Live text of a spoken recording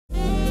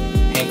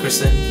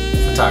Hankerson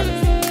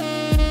Photography.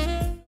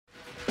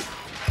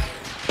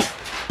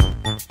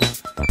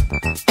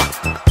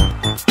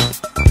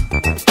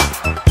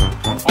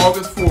 On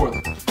August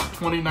 4th,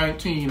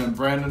 2019 in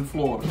Brandon,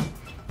 Florida,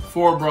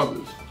 four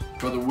brothers,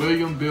 Brother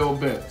William Bill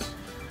Betts,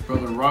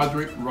 Brother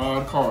Roderick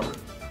Rod Carter,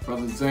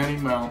 Brother Zanny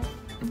Mount,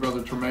 and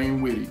Brother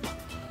Tremaine Whitty,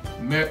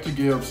 met to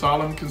give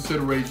solemn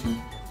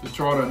consideration to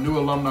charter a new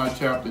alumni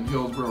chapter in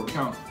Hillsborough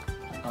County.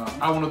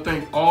 I want to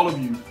thank all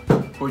of you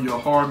for your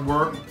hard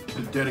work,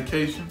 your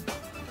dedication,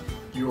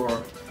 your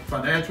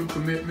financial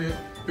commitment,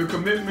 your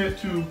commitment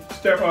to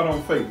step out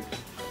on faith.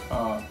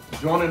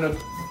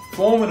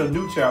 Forming a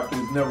new chapter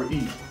is never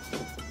easy,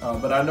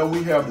 but I know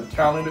we have the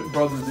talented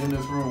brothers in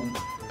this room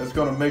that's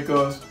going to make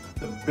us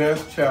the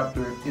best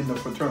chapter in the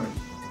fraternity.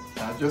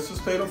 Not just the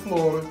state of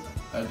Florida,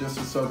 not just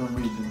the southern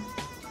region,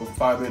 but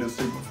Phi Beta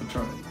Sigma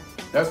fraternity.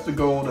 That's the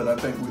goal that I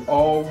think we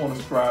all want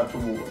to strive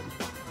toward.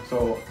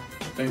 So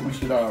I think we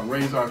should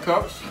raise our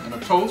cups and a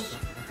toast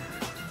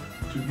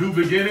to new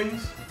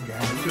beginnings,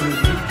 and to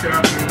this new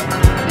chapter.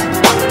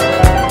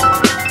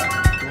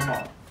 Come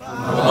on.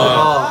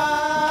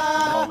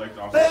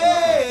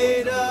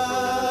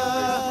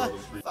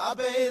 Phi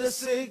Beta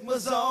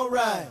Sigma's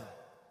alright.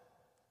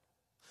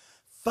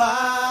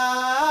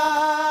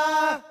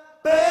 Phi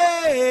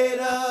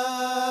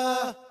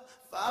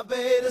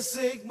Beta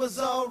Sigma's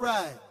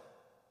alright.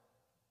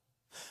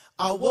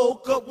 I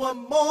woke up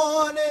one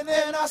morning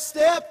and I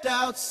stepped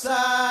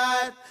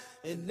outside,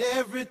 and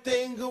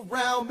everything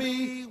around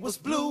me was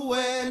blue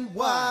and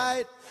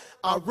white.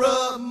 I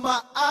rubbed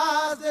my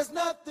eyes, there's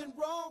nothing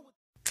wrong with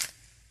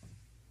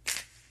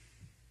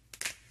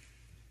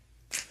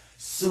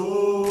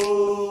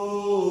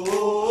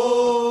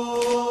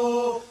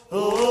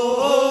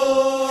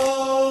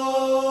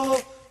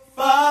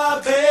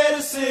Phi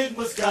Beta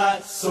Sigma's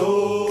got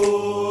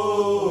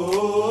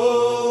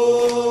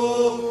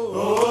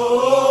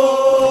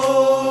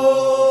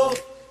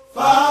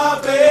Phi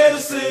Beta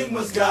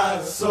Sigma's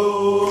got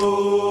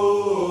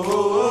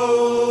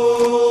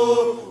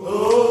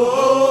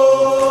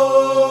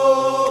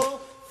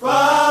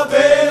Phi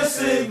Beta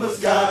Sigma's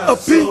got a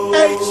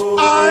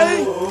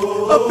PHI,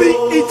 a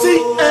BETA,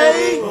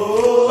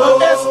 a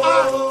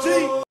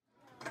SIG.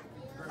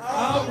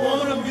 I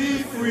wanna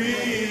be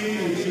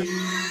free,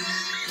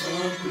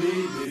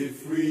 completely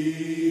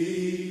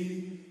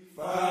free.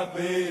 Phi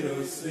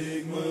Beta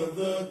Sigma,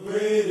 the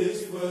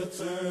greatest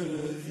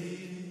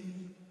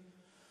fraternity.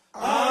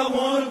 I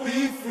wanna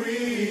be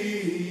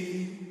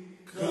free,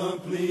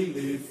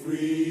 completely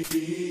free.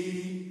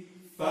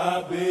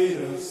 Phi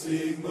Beta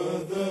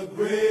Sigma, the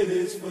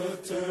greatest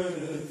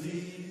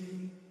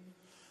fraternity.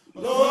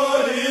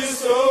 Lord, it's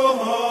so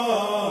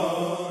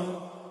hard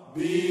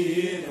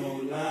being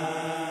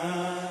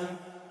online,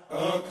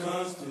 a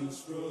constant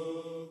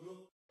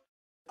struggle.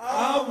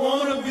 I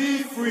wanna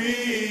be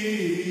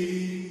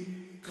free,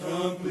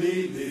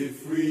 completely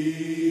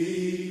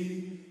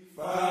free.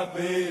 Phi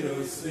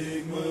Beta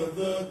Sigma,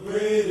 the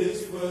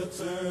greatest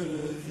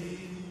fraternity.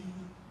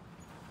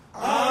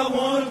 I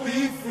wanna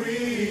be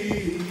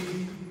free,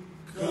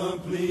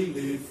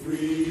 completely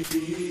free.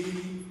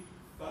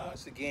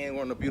 Once again,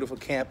 we're on the beautiful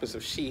campus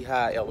of She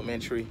High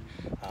Elementary,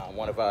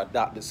 one of our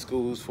adopted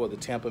schools for the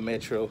Tampa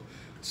Metro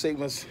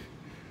Sigmas.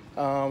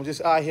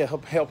 Just out here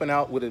helping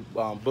out with the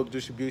book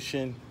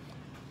distribution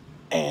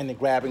and the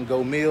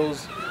grab-and-go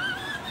meals.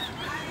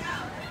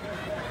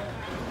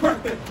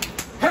 Birthday!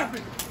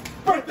 Happy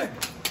birthday!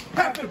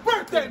 Happy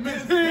birthday,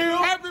 Miss Hill!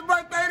 Happy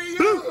birthday to you!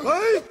 Blue,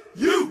 hey,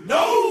 you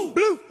know!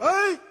 Blue,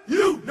 hey,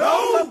 you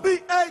know! A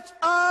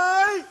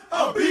BHI,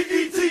 a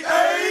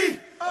BETA,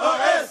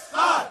 a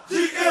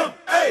SIGMA,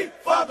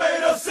 Phi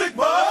Beta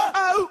Sigma!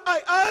 Blue,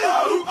 hey,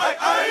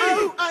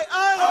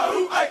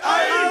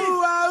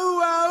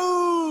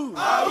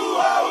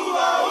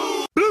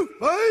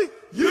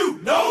 you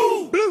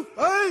know! Blue,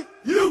 hey,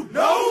 you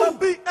know! A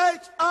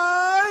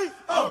BHI,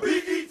 a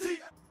BETA.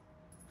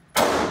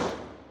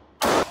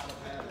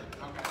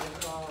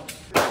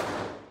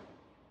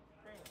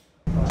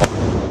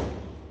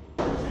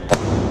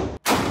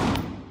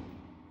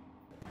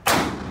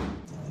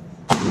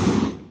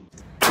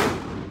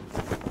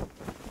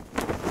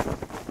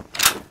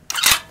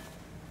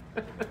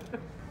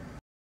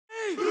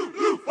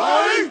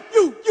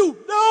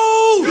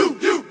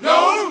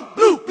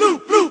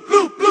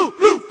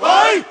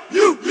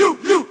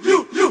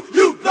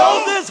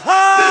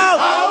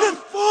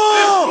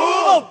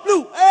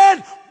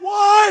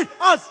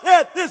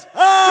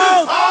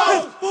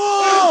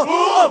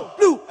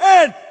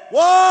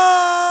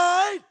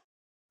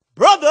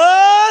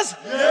 Brothers!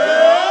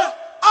 Yeah!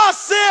 I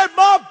said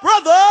my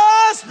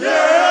brothers!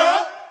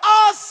 Yeah!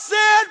 I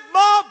said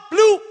my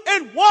blue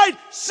and white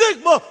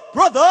Sigma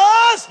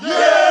brothers!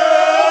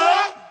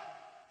 Yeah!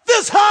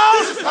 This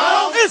house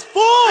is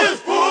full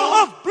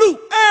of blue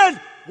and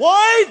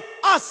white.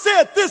 I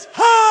said this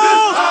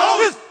house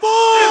is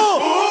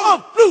full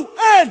of blue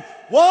and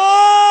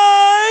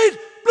white.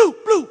 Blue,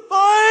 blue,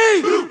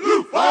 fight. Blue,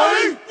 blue,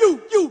 fight.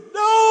 You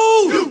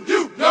know.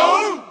 You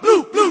know.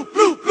 Blue, blue,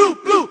 blue, blue,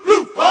 blue,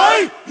 blue,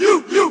 fight.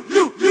 You know.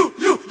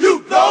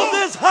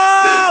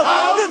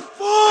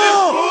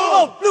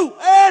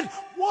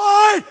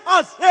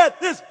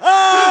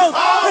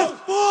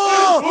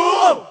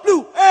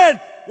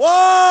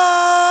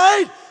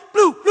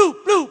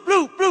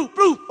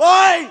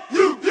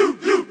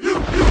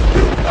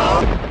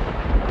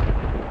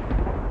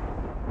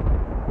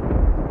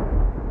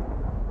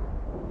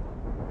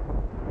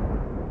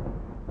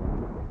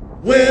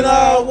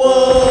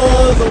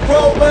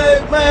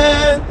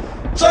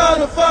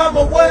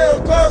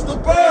 across the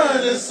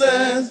burning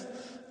sands.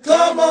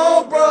 Come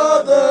on,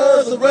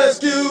 brothers,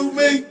 rescue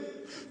me.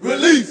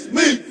 Release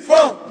me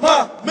from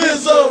my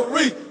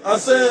misery. I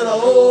said,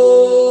 oh,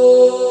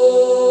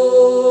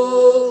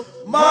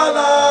 my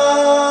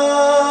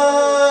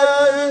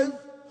life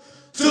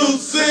to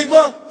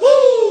Sigma,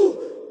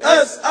 woo,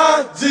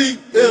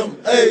 S-I-G-M-A.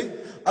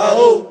 I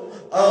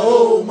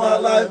owe my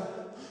life.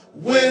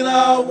 When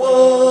I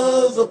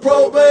was a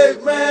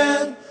probate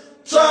man,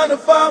 trying to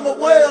find my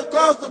way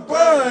across the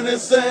burning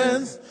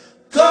sands.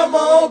 Come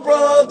on,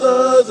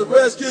 brothers,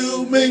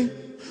 rescue me.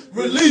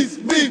 Release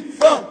me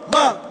from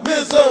my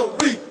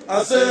misery.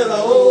 I said,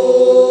 oh,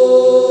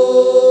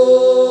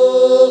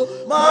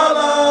 my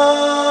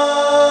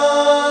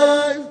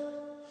life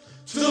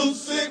to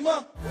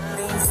Sigma.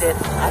 Means that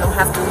I don't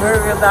have to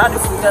worry about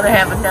if we're going to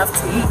have enough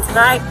to eat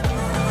tonight.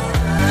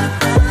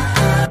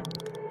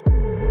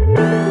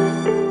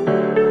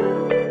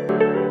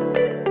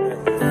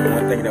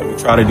 One thing that we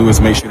try to do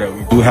is make sure that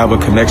we do have a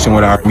connection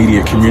with our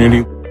immediate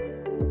community.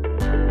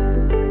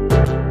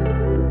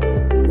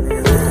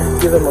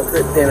 Give them a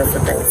good dinner for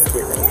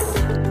Thanksgiving.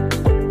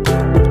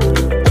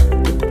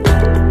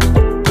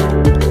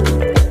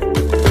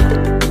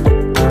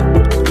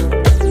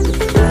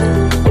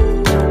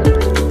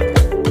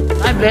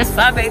 My best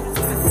 5 babies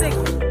to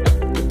Sigma.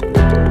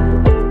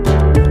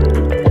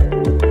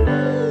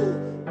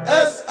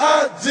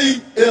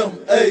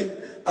 S-I-G-M-A.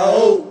 I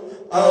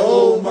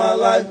owe my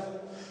life.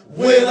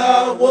 When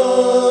I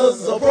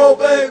was a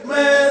probate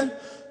man,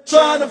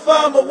 trying to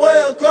find my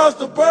way across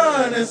the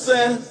burning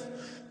sands.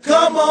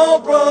 Come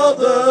on,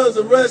 brothers,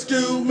 and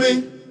rescue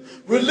me.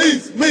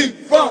 Release me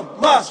from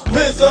my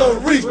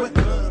misery. Sweat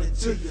blood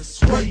until you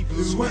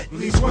sweat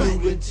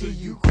blue, until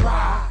you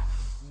cry.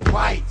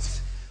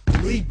 White,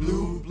 bleed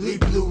blue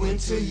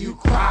until you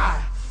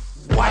cry.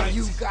 White,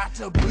 you got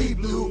to bleed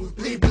blue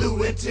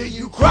until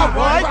you cry.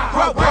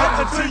 Cry white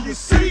until you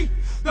see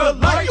the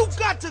light. You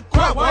got to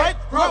cry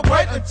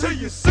white until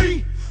you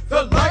see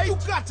the light. You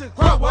got to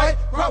cry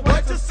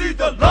white to see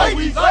the light. Go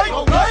east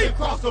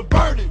across the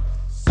burning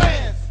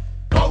sands.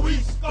 Go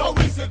east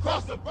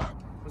across the burning.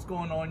 What's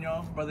going on,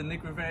 y'all? Brother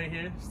Nick Rivera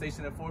here,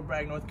 stationed at Fort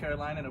Bragg, North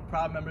Carolina, and a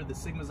proud member of the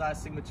Sigma Xi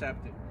Sigma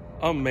chapter.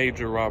 I'm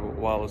Major Robert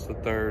Wallace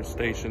III,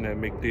 stationed at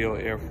MacDill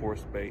Air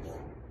Force Base.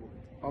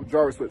 I'm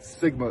Jarvis with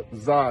Sigma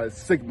Xi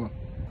Sigma.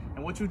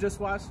 And what you just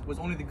watched was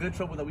only the good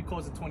trouble that we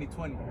caused in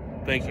 2020.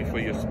 Thank you for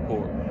your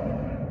support.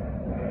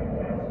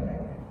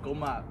 Go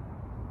Mob.